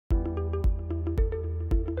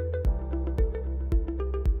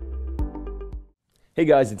Hey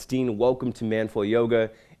guys, it's Dean. Welcome to Manful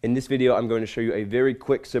Yoga. In this video, I'm going to show you a very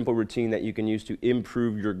quick, simple routine that you can use to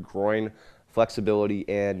improve your groin flexibility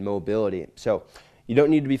and mobility. So you don't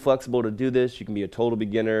need to be flexible to do this. You can be a total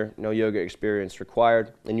beginner, no yoga experience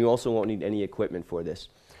required, and you also won't need any equipment for this.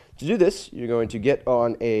 To do this, you're going to get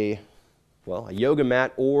on a yoga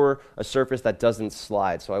mat or a surface that doesn't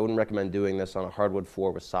slide. So I wouldn't recommend doing this on a hardwood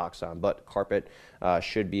floor with socks on, but carpet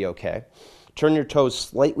should be okay. Turn your toes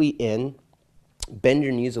slightly in. Bend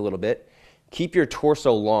your knees a little bit. Keep your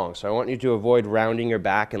torso long. So I want you to avoid rounding your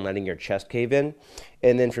back and letting your chest cave in.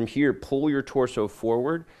 And then from here, pull your torso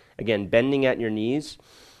forward. Again, bending at your knees.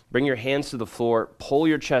 Bring your hands to the floor. Pull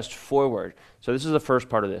your chest forward. So this is the first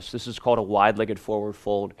part of this. This is called a wide-legged forward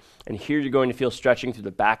fold. And here you're going to feel stretching through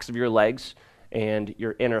the backs of your legs and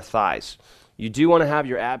your inner thighs. You do want to have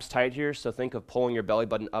your abs tight here, so think of pulling your belly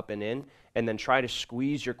button up and in, and then try to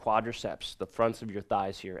squeeze your quadriceps, the fronts of your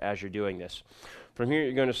thighs here, as you're doing this. From here,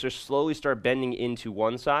 you're going to just slowly start bending into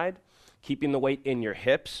one side, keeping the weight in your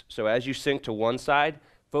hips. So as you sink to one side,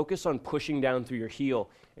 focus on pushing down through your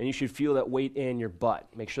heel, and you should feel that weight in your butt.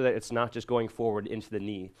 Make sure that it's not just going forward into the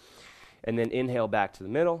knee. And then inhale back to the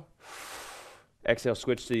middle. Exhale,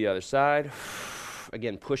 switch to the other side.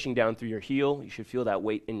 Again, pushing down through your heel. You should feel that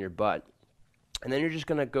weight in your butt. And then you're just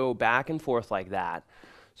going to go back and forth like that.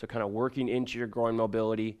 So kind of working into your groin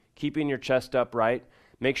mobility, keeping your chest upright.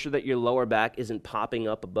 Make sure that your lower back isn't popping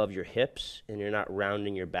up above your hips and you're not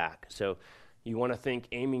rounding your back. So you want to think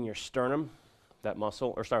aiming your sternum, that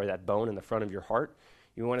bone in the front of your heart.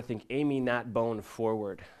 You want to think aiming that bone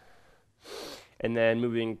forward. And then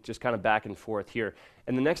moving just kind of back and forth here.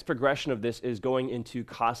 And the next progression of this is going into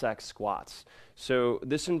Cossack squats. So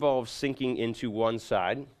this involves sinking into one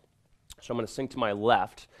side. So I'm going to sink to my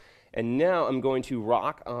left, and now I'm going to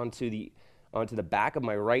rock onto the back of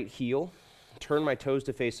my right heel, turn my toes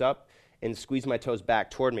to face up, and squeeze my toes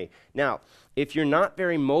back toward me. Now, if you're not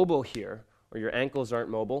very mobile here, or your ankles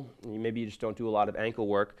aren't mobile, and maybe you just don't do a lot of ankle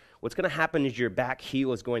work, what's going to happen is your back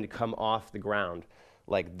heel is going to come off the ground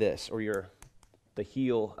like this, or the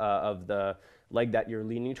heel of the leg that you're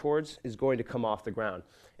leaning towards is going to come off the ground.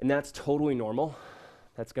 And that's totally normal.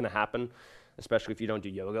 That's going to happen, especially if you don't do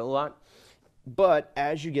yoga a lot. But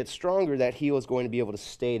as you get stronger, that heel is going to be able to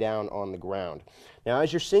stay down on the ground. Now,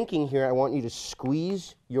 as you're sinking here, I want you to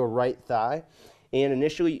squeeze your right thigh. And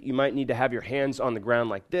initially, you might need to have your hands on the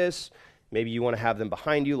ground like this. Maybe you want to have them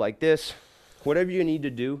behind you like this. Whatever you need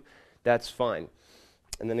to do, that's fine.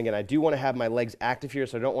 And then again, I do want to have my legs active here,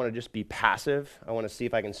 so I don't want to just be passive. I want to see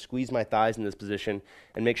if I can squeeze my thighs in this position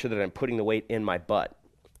and make sure that I'm putting the weight in my butt.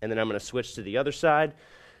 And then I'm going to switch to the other side,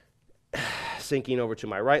 sinking over to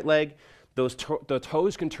my right leg. The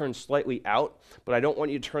toes can turn slightly out, but I don't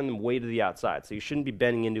want you to turn them way to the outside. So you shouldn't be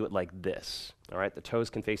bending into it like this. All right, the toes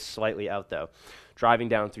can face slightly out though. Driving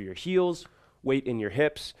down through your heels, weight in your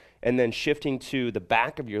hips, and then shifting to the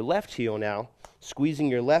back of your left heel now, squeezing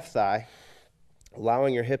your left thigh,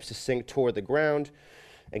 allowing your hips to sink toward the ground.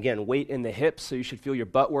 Again, weight in the hips, so you should feel your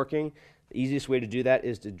butt working. The easiest way to do that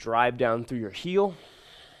is to drive down through your heel,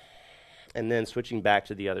 and then switching back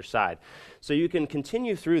to the other side. So you can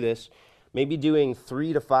continue through this, maybe doing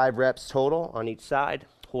 3 to 5 reps total on each side,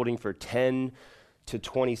 holding for 10 to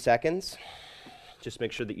 20 seconds. Just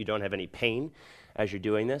make sure that you don't have any pain as you're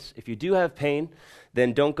doing this. If you do have pain,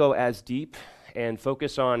 then don't go as deep and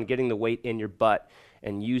focus on getting the weight in your butt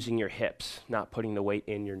and using your hips, not putting the weight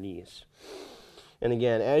in your knees. And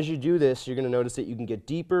again, as you do this, you're going to notice that you can get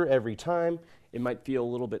deeper every time. It might feel a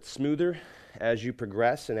little bit smoother as you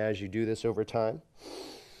progress and as you do this over time.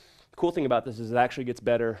 The cool thing about this is it actually gets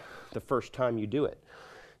better the first time you do it.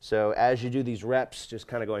 So as you do these reps, just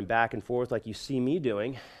kind of going back and forth like you see me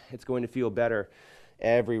doing, it's going to feel better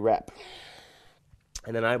every rep.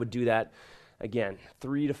 And then I would do that, again,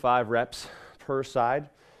 3 to 5 reps per side.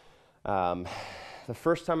 The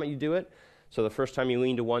first time that you do it, so the first time you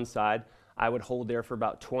lean to one side, I would hold there for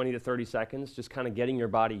about 20 to 30 seconds, just kind of getting your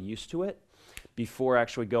body used to it before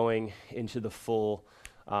actually going into the full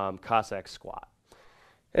Cossack squat.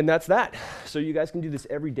 And that's that. So you guys can do this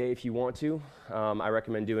every day if you want to. I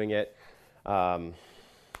recommend doing it, you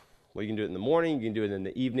can do it in the morning, you can do it in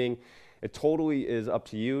the evening. It totally is up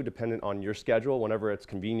to you, dependent on your schedule, whenever it's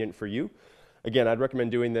convenient for you. Again, I'd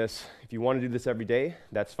recommend doing this. If you want to do this every day,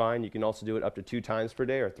 that's fine. You can also do it up to 2 times per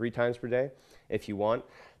day or 3 times per day if you want.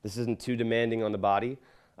 This isn't too demanding on the body,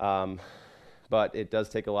 but it does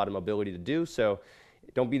take a lot of mobility to do, so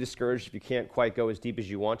don't be discouraged if you can't quite go as deep as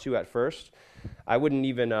you want to at first. I wouldn't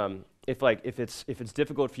even, if it's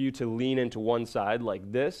difficult for you to lean into one side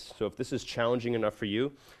like this, so if this is challenging enough for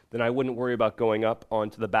you, then I wouldn't worry about going up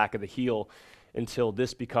onto the back of the heel until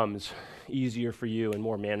this becomes easier for you and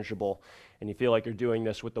more manageable. And you feel like you're doing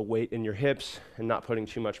this with the weight in your hips and not putting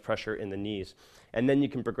too much pressure in the knees. And then you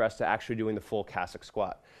can progress to actually doing the full Cossack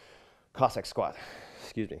squat.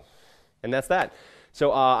 Excuse me. And that's that.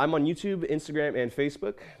 So I'm on YouTube, Instagram, and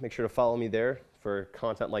Facebook. Make sure to follow me there for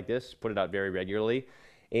content like this. Put it out very regularly.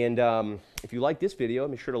 And if you like this video,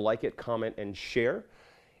 make sure to like it, comment, and share.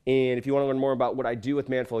 And if you want to learn more about what I do with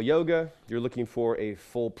Manful Yoga, you're looking for a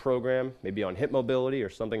full program, maybe on hip mobility or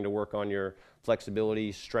something to work on your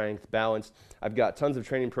flexibility, strength, balance, I've got tons of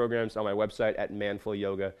training programs on my website at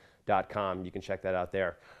manfulyoga.com. You can check that out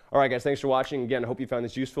there. All right, guys, thanks for watching. Again, I hope you found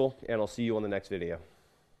this useful, and I'll see you on the next video.